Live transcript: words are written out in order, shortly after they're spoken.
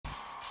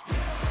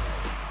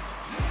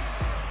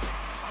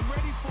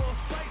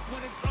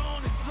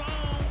I'm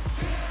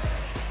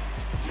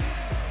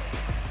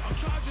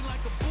charging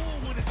like a bull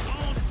when it's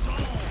on its own.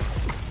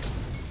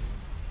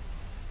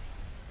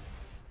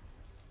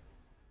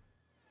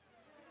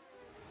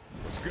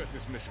 Let's get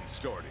this mission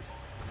started.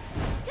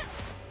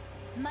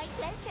 My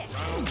pleasure.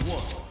 Round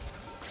one.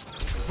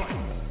 Fight.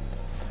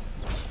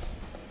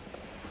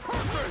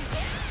 Perfect!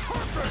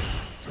 Perfect!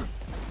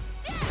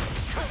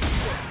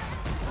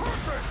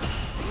 Perfect!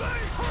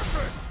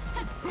 Perfect!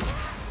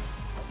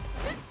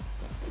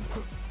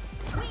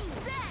 Queen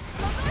dash!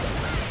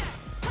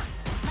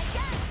 My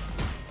chance!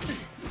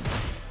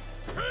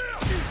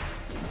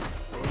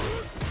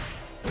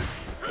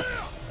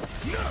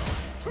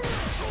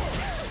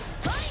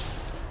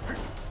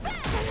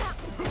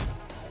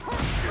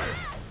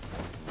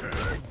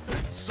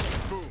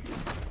 Sonic boom!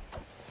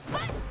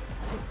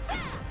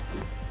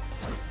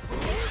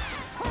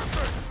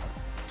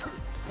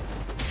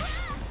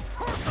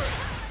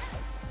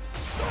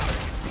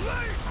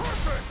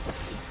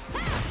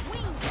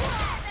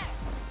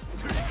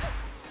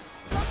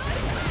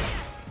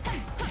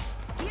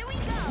 Here we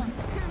go!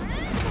 Coming in!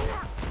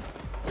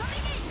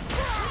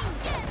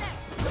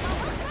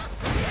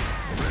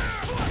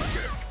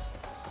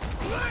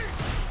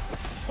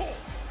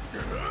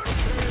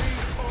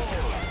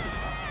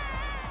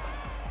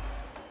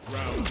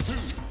 Round two.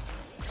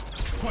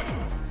 Fight.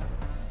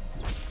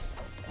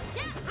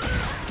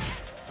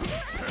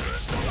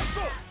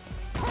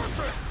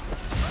 Perfect.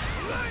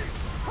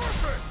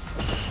 Perfect.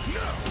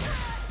 Now.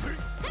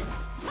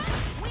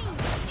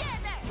 Wings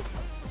together!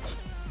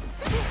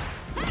 Go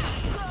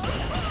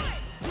forward!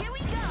 Here we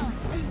go!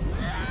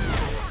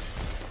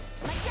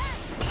 My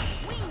chance!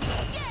 Wings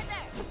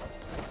together!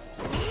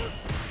 Coming in!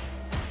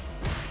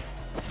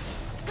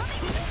 Go forward!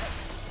 Right there!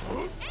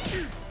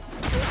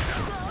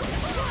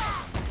 Hold up!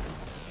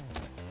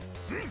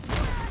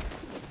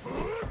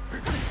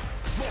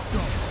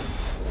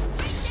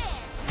 My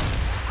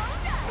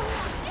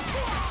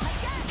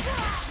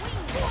chance!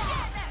 Wings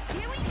together!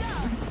 Here we go!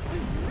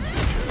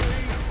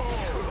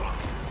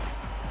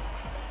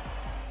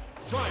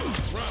 Final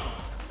round.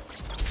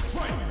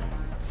 Fight.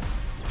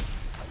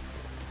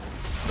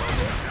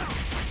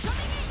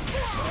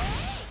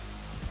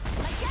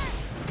 My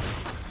chance!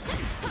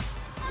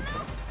 Oh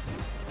no!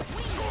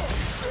 Wings!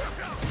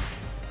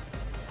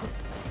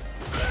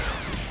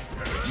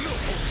 No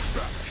holding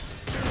back.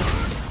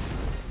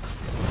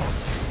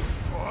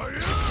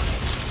 Fire.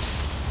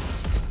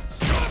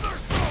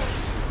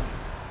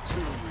 Too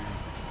easy.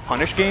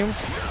 Punish game,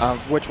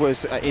 which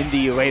was in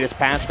the latest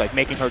patch, like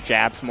making her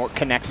jabs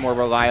connect more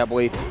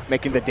reliably,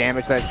 making the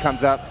damage that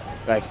comes up.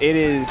 Like, it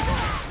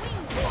is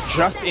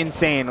just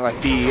insane, like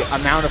the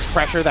amount of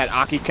pressure that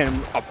Aki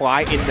can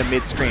apply in the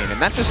mid screen,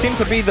 and that just seemed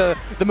to be the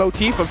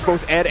motif of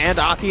both Ed and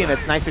Aki, and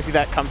it's nice to see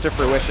that come to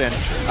fruition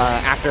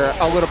after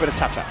a little bit of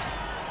touch-ups.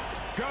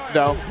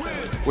 Though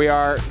we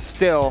are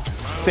still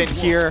sitting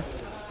here,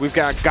 we've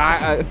got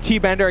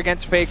tbender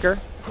against Faker.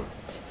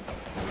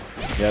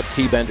 Yep,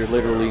 tbender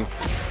literally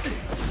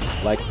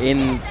like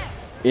in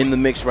the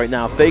mix right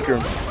now. Faker.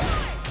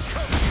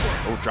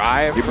 Oh,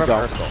 drive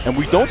reversal. And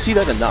we don't see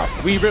that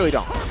enough. We really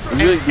don't.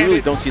 We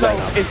really don't see that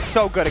enough. It's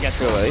so good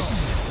against Lily.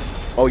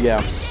 Oh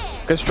yeah.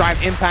 Because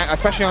drive impact,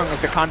 especially on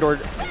like the Condor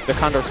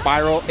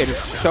spiral, it is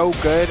so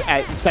good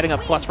at setting up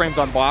plus frames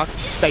on block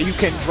that you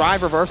can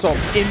drive reversal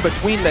in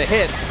between the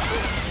hits.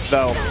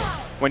 Though,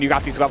 when you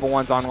got these level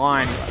 1s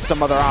online,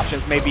 some other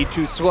options may be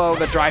too slow.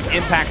 The drive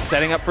impact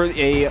setting up for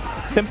a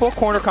simple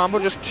corner combo,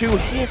 just 2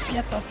 hits,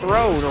 get the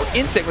throws, or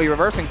instantly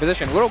reversing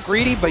position. A little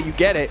greedy, but you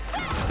get it.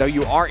 Though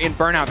you are in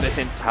burnout this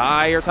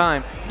entire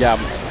time. Yeah.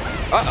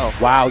 Uh-oh.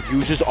 Wow,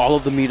 uses all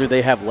of the meter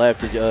they have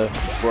left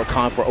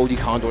for OD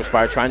Condor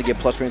Spire, trying to get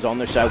plus frames on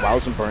their side while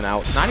it's in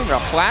burnout. Not even a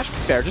flash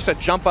there, just a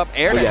jump up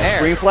air to air.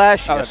 Screen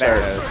flash? Oh, yes, there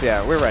sir. it is.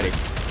 Yeah, we're ready.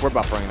 We're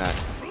buffering that.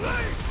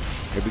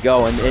 Here we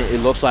go, and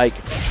it looks like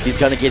he's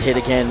going to get hit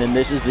again, and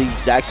this is the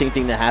exact same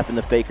thing that happened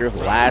to Faker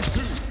last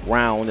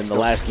round in the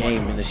last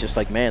game, and it's just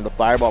like, man, the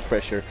fireball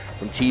pressure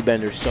from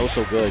tbender is so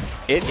good.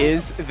 It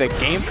is the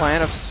game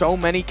plan of so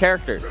many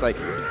characters, like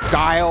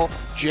Guile,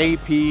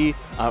 JP,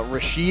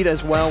 Rashid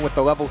as well with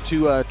the level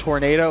 2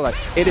 tornado. Like,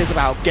 it is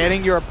about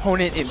getting your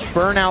opponent in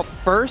burnout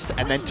first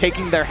and then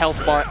taking their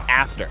health bar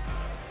after.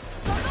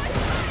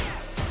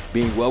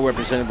 Being well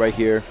represented right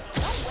here.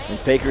 And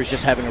Faker is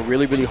just having a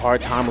really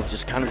hard time of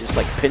just kind of just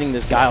like pinning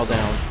this Guile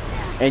down.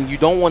 And you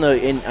don't want to,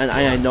 and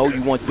I know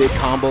you want big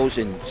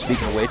combos, and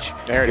speaking of which,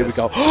 here we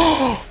go.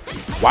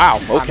 Wow,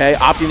 okay,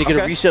 opting to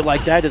get a reset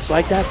like that, it's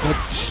like that, but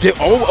still,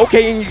 oh,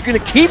 okay, and you're going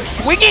to keep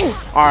swinging?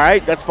 All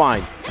right, that's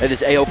fine. That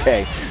is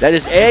A-okay. That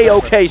is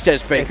A-okay,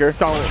 says Faker. It's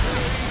solid.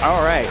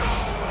 All right.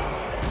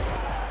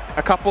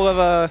 A couple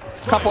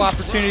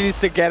opportunities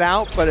to get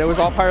out, but it was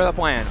all part of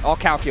the plan, all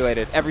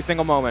calculated, every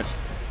single moment.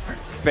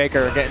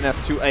 Faker getting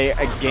us to a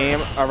game,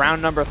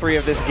 round number 3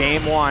 of this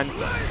game 1.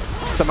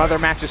 Some other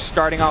matches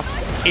starting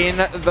off in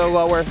the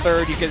lower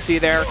third. You can see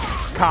there,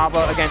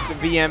 Kava against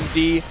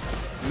VMD,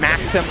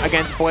 Maxim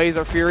against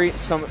Blazer Fury.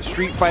 Some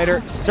Street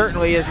Fighter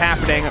certainly is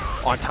happening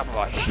on top of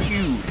a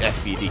huge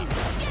SBD.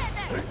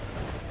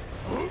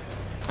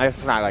 I guess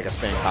it's not like a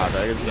spin combo.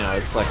 It's, you know,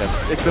 it's like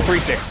it's a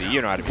 360.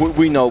 You know how to do it.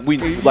 We know.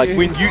 Like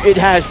when it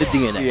has the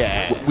DNA.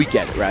 Yeah. We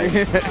get it, right?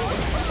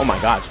 Oh my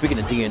God! Speaking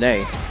of DNA,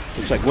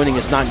 looks like winning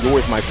is not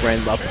yours, my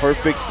friend. A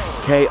perfect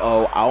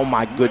KO. Oh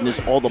my goodness!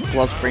 All the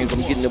plus frames.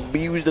 I'm getting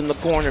abused in the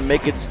corner.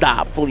 Make it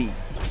stop,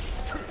 please.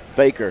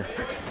 Faker,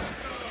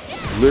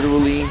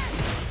 literally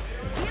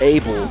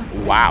able.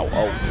 Wow!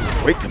 Oh,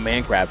 great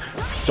command grab.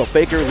 So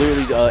Faker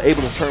literally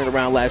able to turn it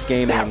around last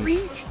game. That and,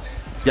 reach?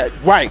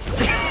 Right.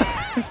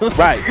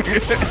 Right.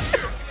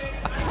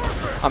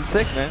 I'm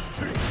sick, man.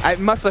 I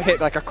must have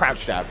hit like a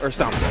crouch jab or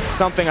something.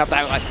 Something up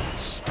that, like,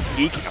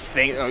 speaking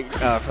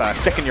of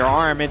sticking your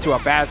arm into a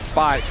bad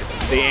spot,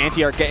 the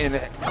anti-air getting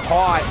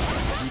caught.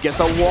 You get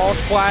the wall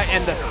splat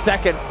and the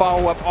second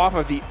follow-up off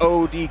of the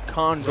OD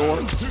Condor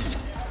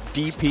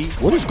DP.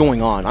 What is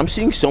going on? I'm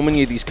seeing so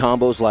many of these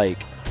combos,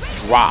 like,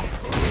 drop.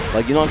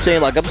 Like, you know what I'm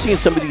saying? Like, I'm seeing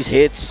some of these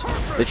hits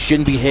that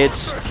shouldn't be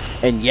hits,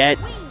 and yet,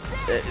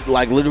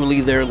 like,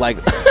 literally they're, like,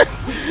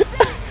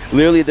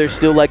 literally they're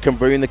still, like,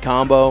 converting the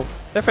combo.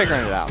 They're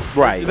figuring it out.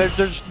 Right.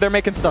 They're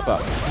making stuff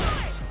up.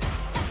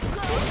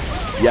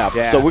 Yeah.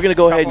 So we're going to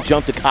go ahead and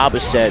jump to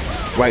Kaba's set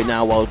right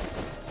now while...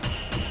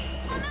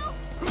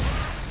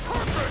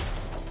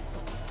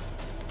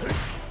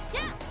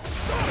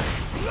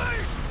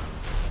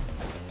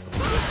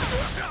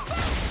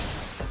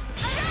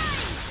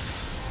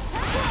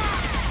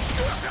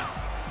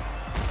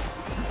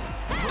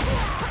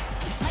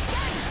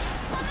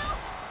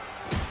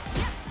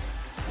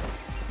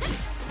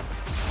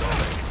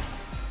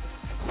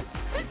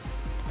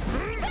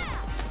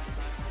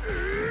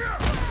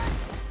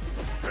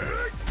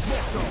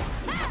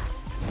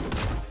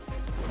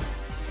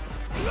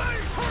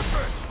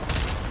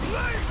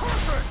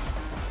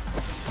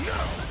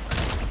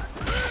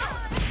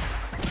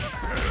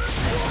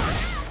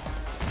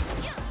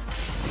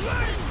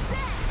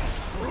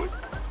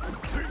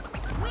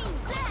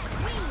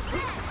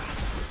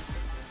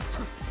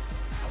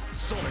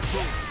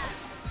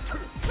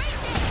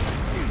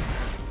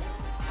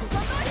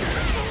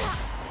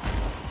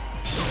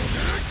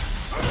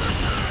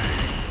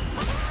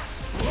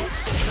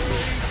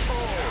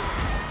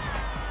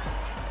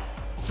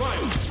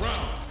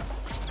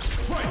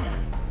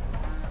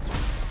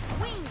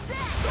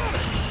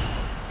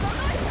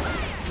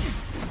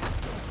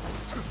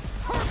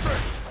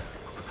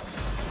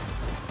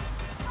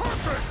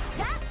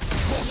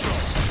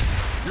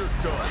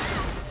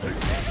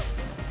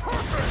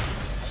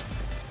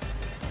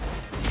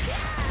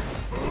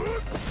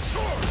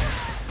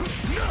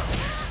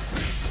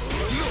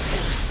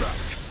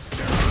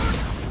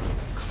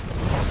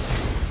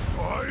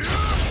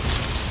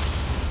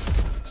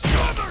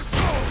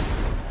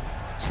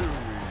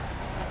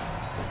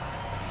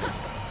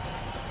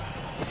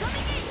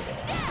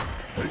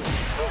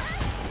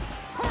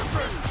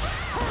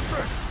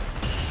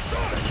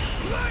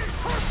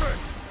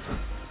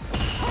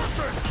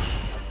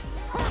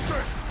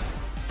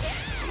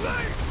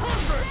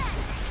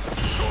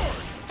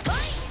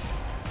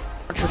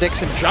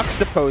 Contradicts and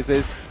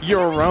juxtaposes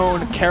your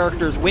own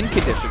character's win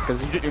condition, because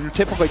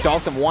typically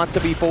Dawson wants to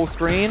be full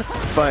screen,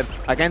 but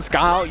against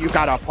Guile, you've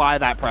got to apply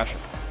that pressure.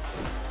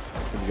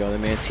 Here we go, the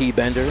man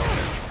tbender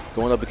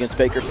going up against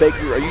Faker.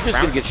 Faker, are you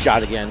just gonna get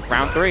shot again?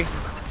 Round 3.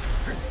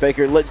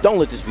 Faker, don't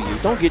let this be you.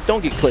 Don't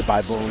get clipped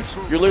by booms.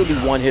 You're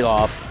literally one hit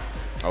off.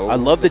 Oh, I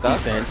love the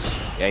defense.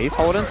 Yeah, he's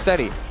holding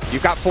steady.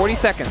 You've got 40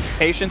 seconds.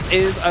 Patience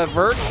is a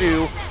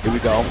virtue. Here we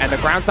go. And the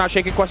ground's not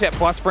shaking quite yet.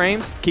 Plus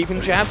frames,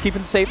 keeping jabs,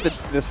 keeping safe.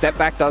 The step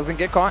back doesn't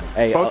get caught.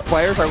 Hey, both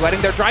players are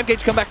letting their drive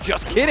gauge come back.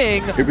 Just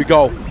kidding. Here we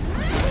go.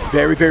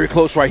 Very, very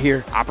close right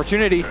here.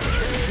 Opportunity.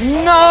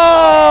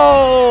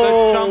 No!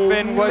 The jump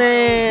in was,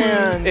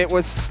 man. It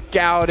was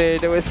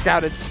scouted. It was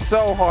scouted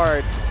so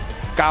hard.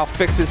 Guile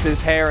fixes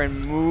his hair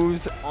and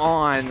moves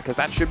on, because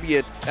that should be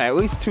at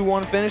least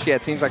 2-1 finish. Yeah,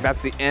 it seems like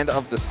that's the end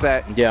of the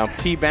set. Yeah.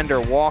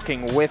 tbender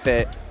walking with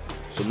it.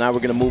 So now we're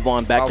going to move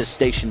on back to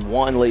Station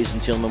 1, ladies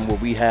and gentlemen, where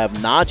we have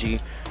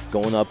Najee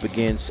going up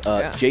against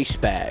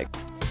J-Spag.